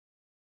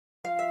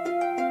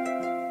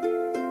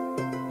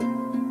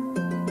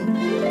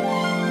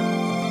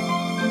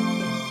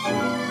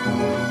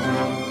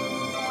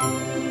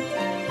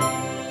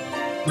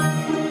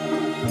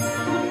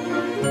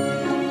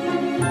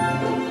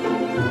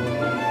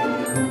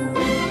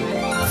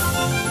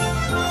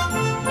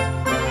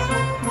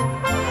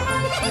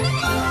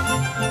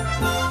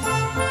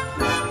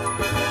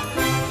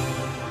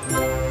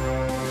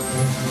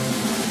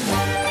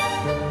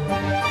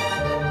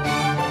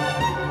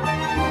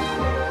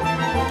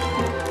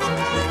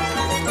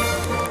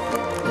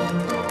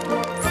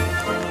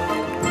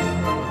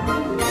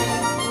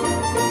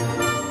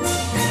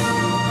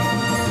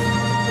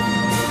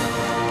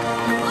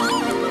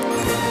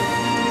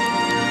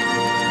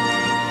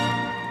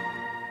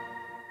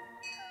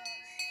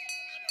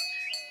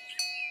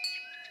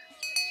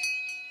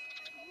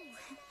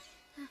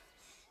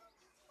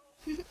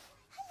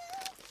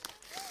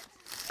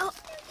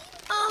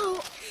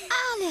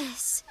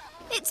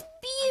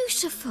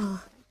beautiful.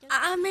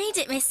 I made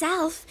it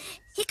myself.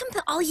 You can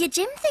put all your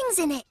gym things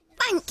in it.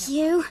 Thank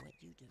you.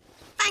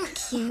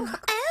 Thank you.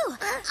 Oh,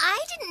 I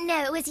didn't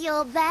know it was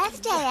your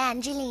birthday,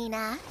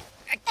 Angelina.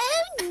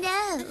 Oh,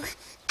 no.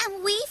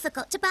 And we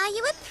forgot to buy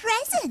you a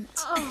present.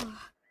 Oh,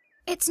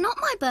 it's not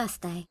my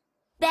birthday.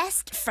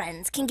 Best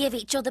friends can give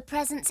each other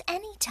presents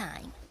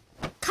anytime.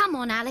 Come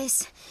on,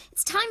 Alice.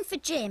 It's time for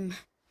gym.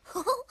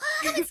 Oh,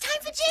 it's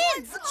time for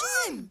gym.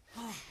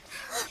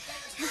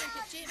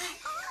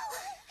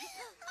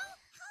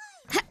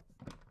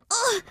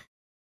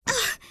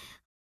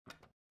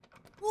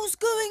 What's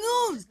going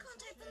on?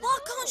 Why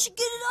can't she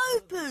get it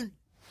open?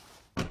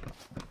 Come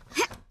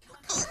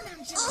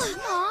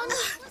on.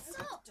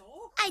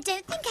 I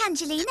don't think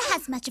Angelina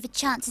has much of a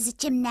chance as a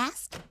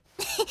gymnast.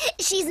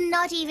 She's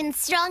not even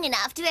strong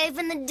enough to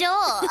open the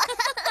door.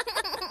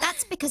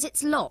 That's because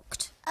it's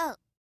locked. Oh.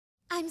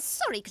 I'm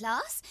sorry,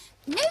 class.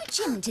 No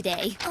gym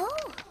today.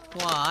 Oh.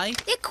 Why?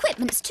 The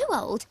equipment's too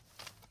old.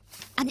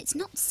 And it's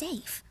not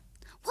safe.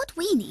 What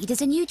we need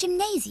is a new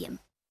gymnasium.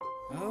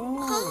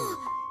 Oh.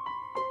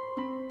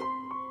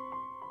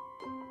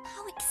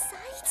 How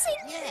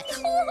exciting. Yes.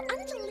 Oh,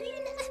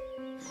 Angelina.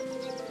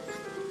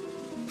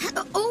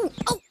 Oh.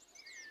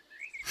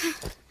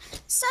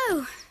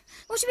 So,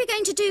 what are we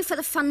going to do for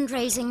the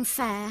fundraising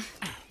fair?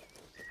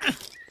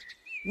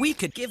 We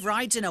could give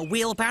rides in a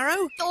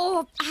wheelbarrow.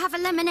 Or have a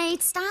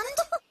lemonade stand?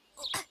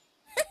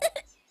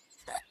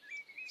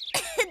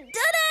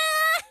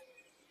 Ta-da!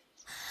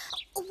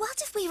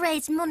 What if we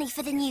raise money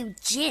for the new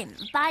gym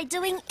by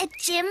doing a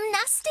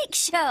gymnastic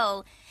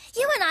show?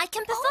 You and I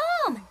can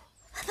perform.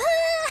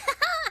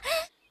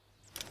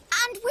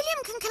 And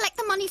William can collect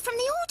the money from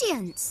the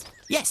audience.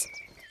 Yes.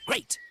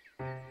 Great.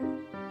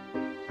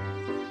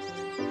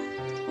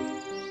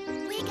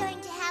 We're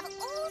going to have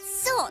all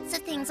sorts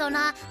of things on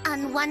our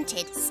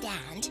unwanted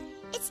stand.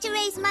 It's to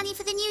raise money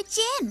for the new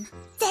gym.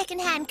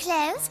 Second-hand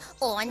clothes,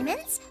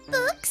 ornaments,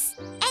 books,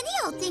 any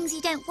old things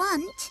you don't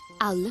want.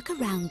 I'll look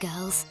around,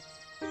 girls.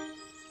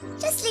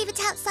 Just leave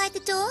it outside the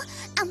door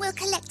and we'll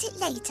collect it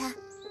later.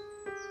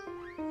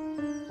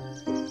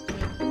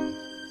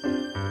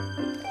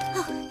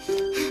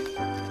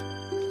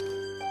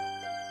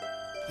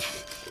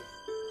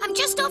 I'm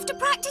just off to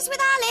practice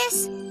with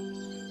Alice.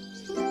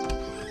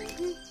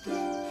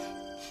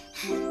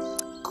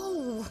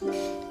 Oh.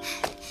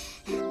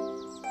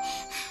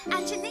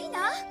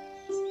 Angelina,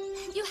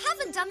 you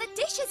haven't done the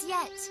dishes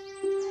yet.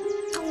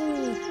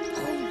 Oh,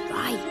 all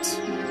right.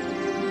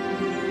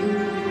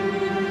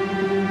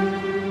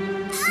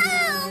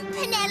 Oh,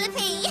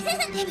 Penelope!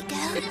 There we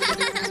go.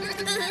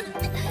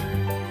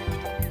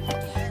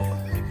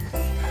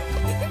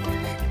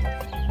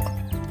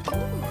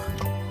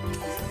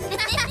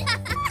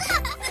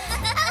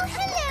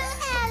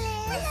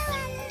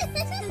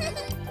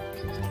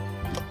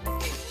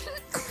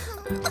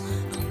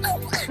 Oh,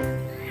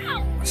 hello,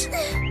 Alice.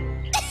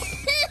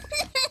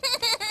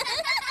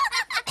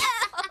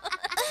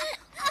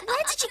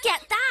 Where did you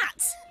get that?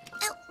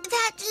 Oh,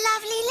 that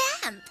lovely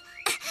lamp.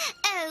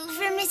 Oh,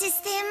 from Mrs.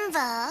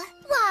 Thimble.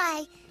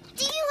 Why?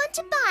 Do you want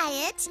to buy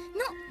it?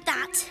 Not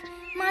that.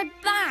 My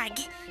bag.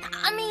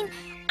 I mean,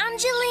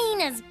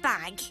 Angelina's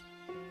bag.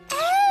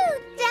 Oh,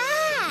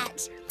 that!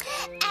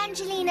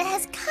 Angelina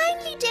has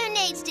kindly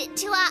donated it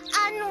to our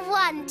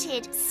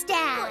unwanted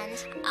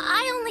stand.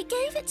 I only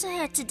gave it to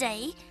her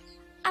today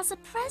as a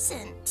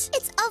present.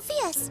 It's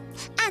obvious.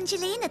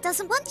 Angelina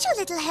doesn't want your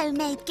little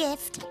homemade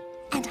gift.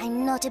 And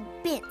I'm not a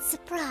bit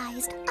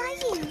surprised, are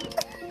you?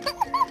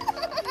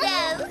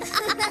 No.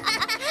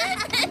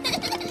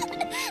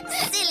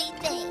 Silly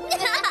thing.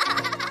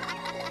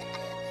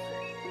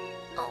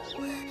 Oh.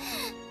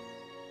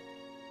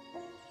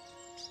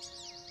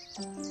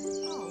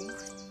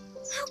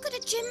 How could a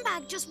gym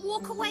bag just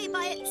walk away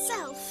by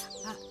itself?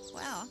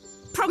 Well,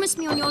 Promise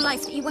me on your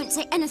life that you won't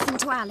say anything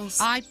to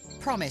Alice. I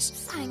promise.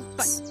 Thanks.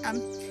 But,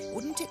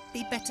 wouldn't it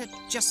be better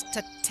just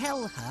to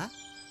tell her?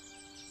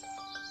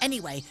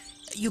 Anyway,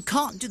 you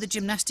can't do the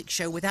gymnastic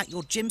show without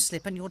your gym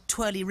slip and your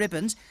twirly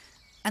ribbons,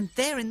 and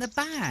they're in the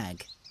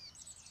bag.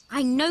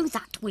 I know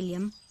that,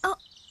 William. Oh.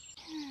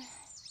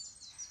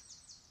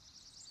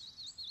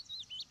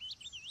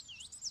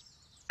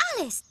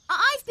 Alice,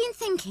 I've been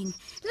thinking.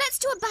 Let's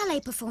do a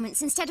ballet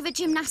performance instead of a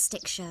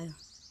gymnastic show.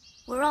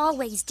 We're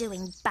always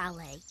doing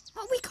ballet.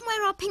 Well, we can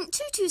wear our pink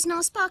tutus and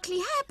our sparkly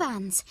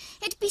hairbands.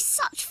 It'd be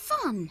such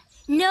fun.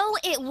 No,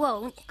 it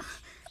won't.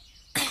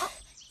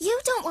 You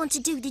don't want to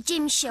do the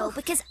gym show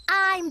because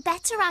I'm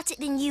better at it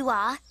than you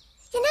are.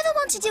 You never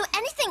want to do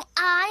anything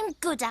I'm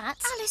good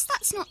at. Alice,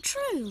 that's not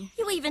true.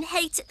 You even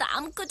hate it that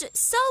I'm good at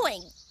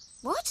sewing.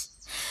 What?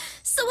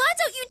 So why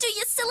don't you do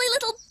your silly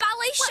little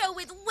ballet show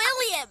with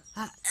William?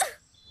 Oh.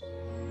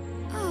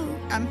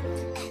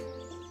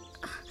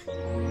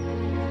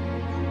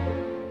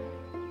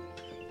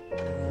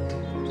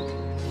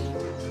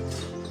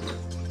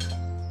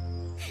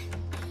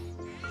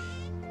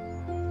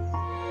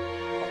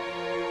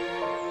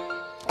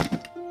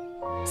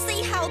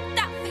 See how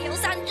that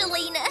feels,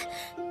 Angelina?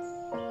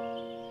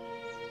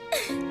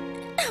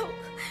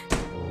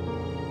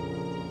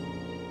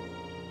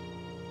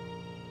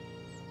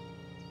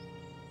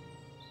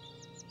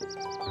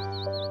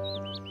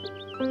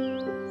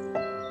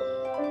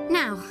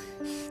 Now,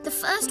 the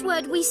first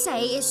word we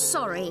say is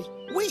sorry.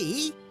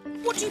 We?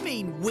 What do you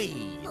mean,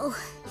 we? Oh.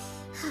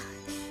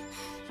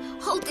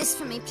 Hold this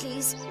for me,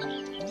 please.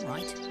 All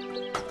right.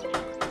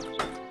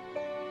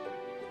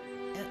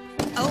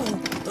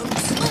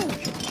 Oops.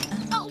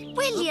 Oh,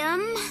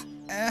 William.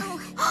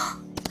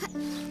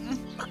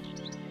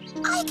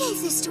 I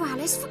gave this to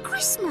Alice for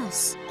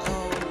Christmas.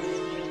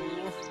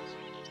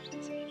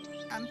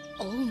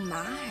 Oh,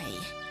 my.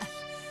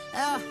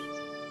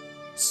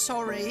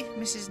 Sorry,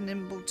 Mrs.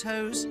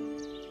 Nimbletoes.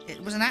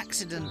 It was an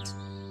accident.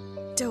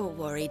 Don't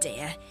worry,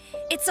 dear.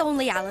 It's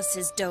only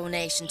Alice's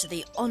donation to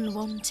the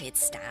unwanted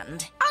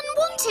stand.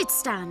 Unwanted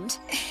stand?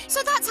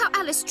 So that's how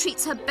Alice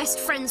treats her best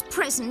friend's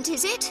present,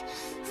 is it?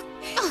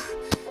 Oh.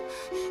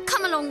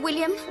 Come along,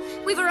 William.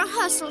 We've a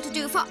rehearsal to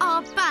do for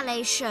our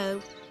ballet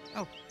show.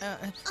 Oh,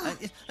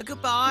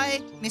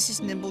 goodbye,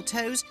 Mrs.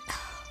 Nimbletoes.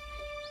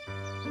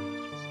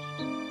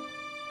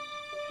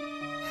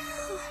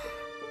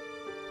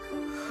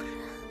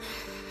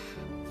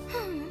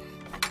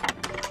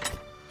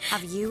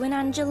 Have you and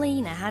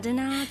Angelina had an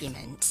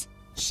argument?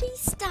 She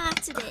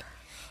started it.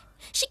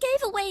 She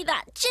gave away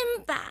that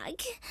gym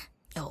bag.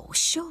 Oh,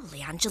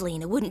 surely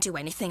Angelina wouldn't do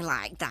anything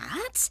like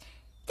that.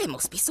 There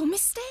must be some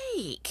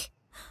mistake.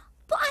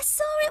 But I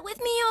saw it with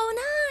my own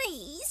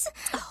eyes.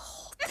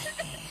 Oh,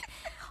 there.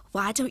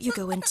 Why don't you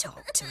go and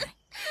talk to her?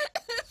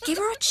 Give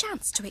her a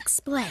chance to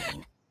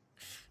explain.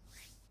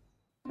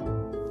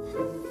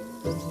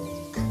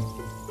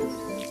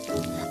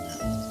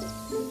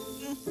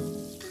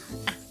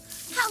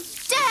 How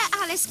dare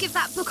Alice give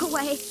that book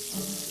away?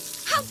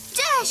 How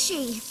dare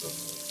she?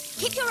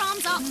 Keep your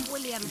arms up,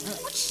 William.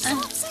 What's she so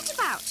upset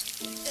about?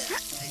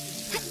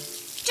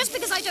 Just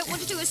because I don't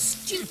want to do a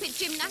stupid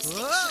gymnastics.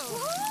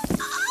 Whoa.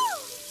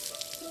 Ow!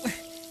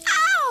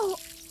 Ow!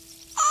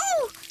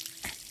 Oh!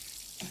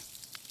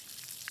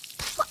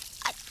 What?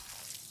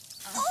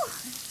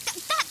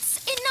 That's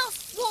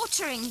enough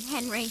watering,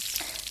 Henry.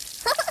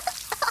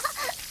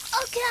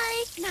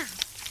 Okay. Now,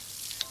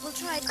 we'll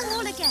try it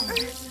all again.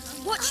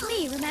 Watch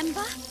me,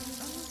 remember?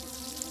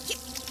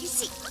 You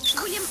see,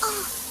 William,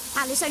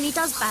 Alice only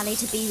does ballet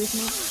to be with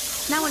me.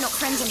 Now we're not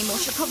friends anymore,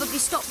 she'll probably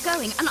stop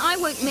going, and I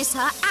won't miss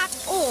her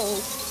at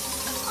all.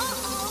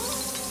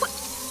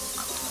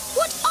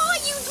 What are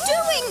you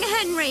doing,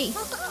 Henry?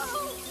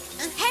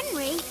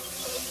 Henry?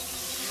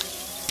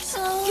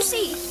 You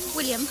see,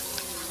 William,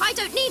 I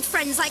don't need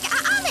friends like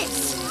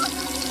Alice.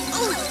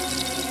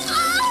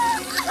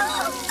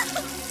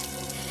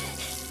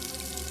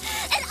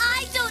 And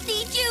I don't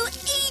need you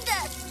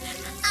either.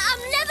 I'm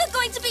never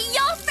going to be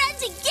your friend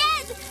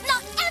again.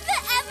 Not ever,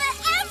 ever,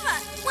 ever.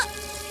 Well,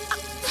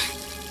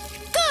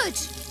 Good.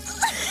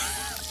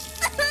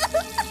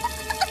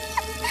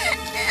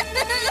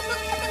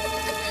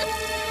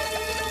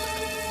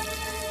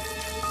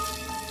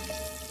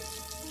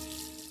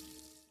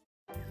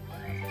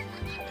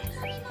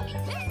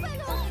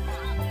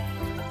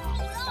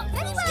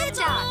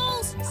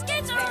 Skittles!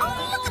 Skittles! Oh,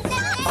 look at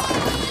that!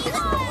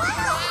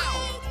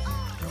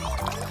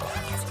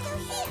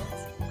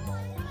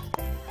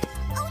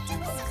 Oh, that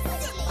was so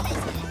silly.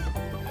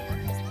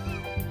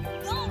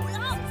 Roll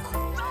up!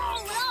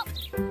 Roll up!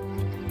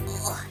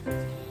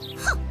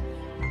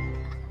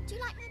 Do you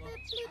like my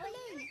blue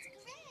balloon?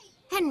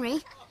 Henry,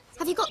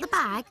 have you got the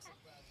bag?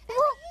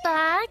 What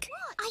bag?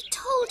 I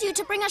told you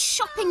to bring a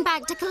shopping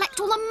bag to collect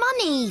all the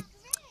money.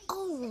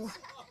 Oh.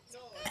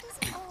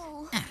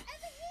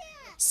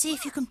 See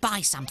if you can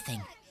buy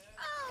something.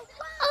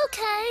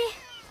 Okay.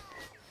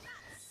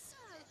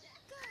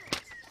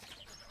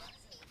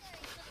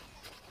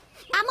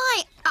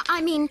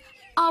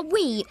 Are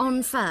we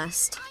on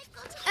first?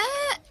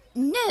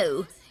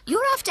 No.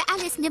 You're after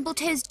Alice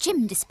Nimbletoes'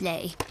 gym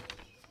display.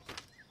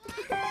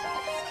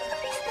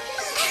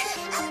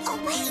 Oh,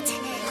 wait.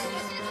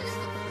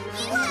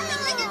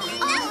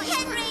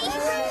 Henry.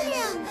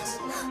 Brilliant.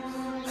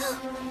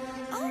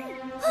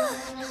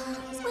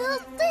 Will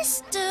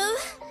this do?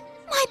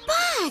 My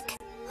bag!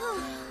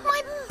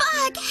 My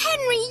bag!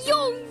 Henry,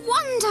 you're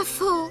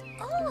wonderful!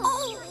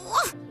 Oh.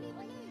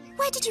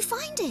 Where did you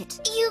find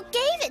it? You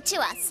gave it to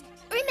us,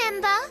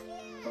 remember?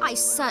 I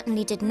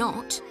certainly did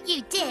not.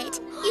 You did.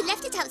 You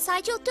left it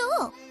outside your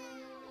door.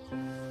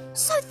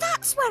 So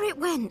that's where it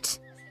went.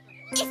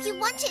 If you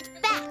want it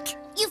back,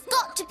 you've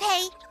got to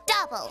pay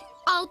double.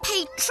 I'll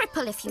pay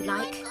triple if you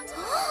like.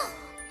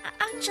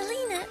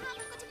 Angelina.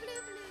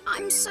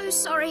 I'm so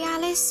sorry,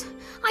 Alice.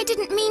 I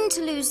didn't mean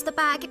to lose the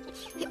bag.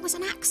 It was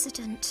an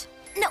accident.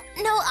 No,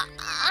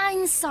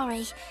 I'm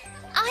sorry.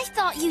 I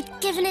thought you'd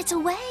given it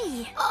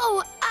away.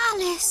 Oh,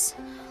 Alice.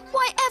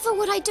 Why ever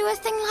would I do a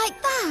thing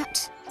like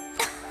that?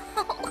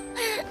 Oh.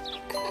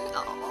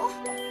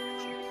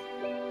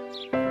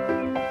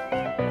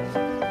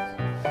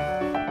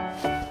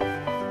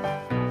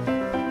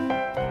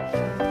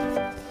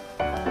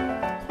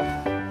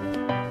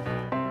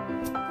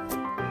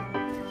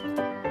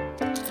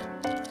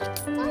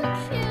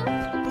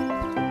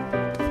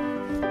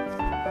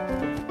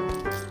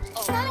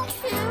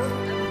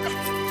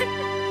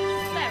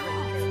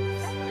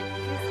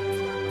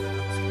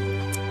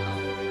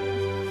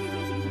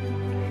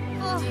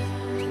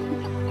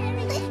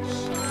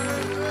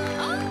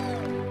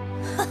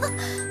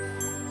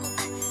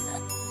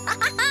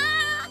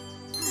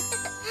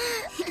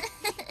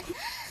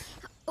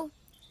 Oh,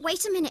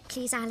 wait a minute,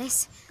 please,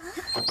 Alice.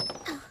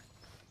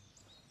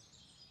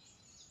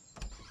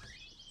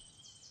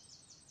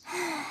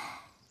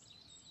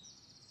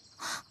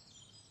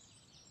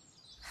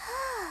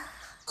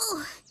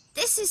 Oh,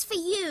 this is for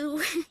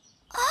you.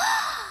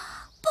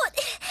 But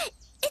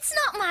it's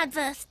not my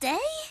birthday.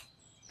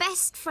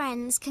 Best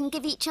friends can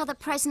give each other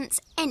presents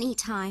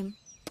anytime.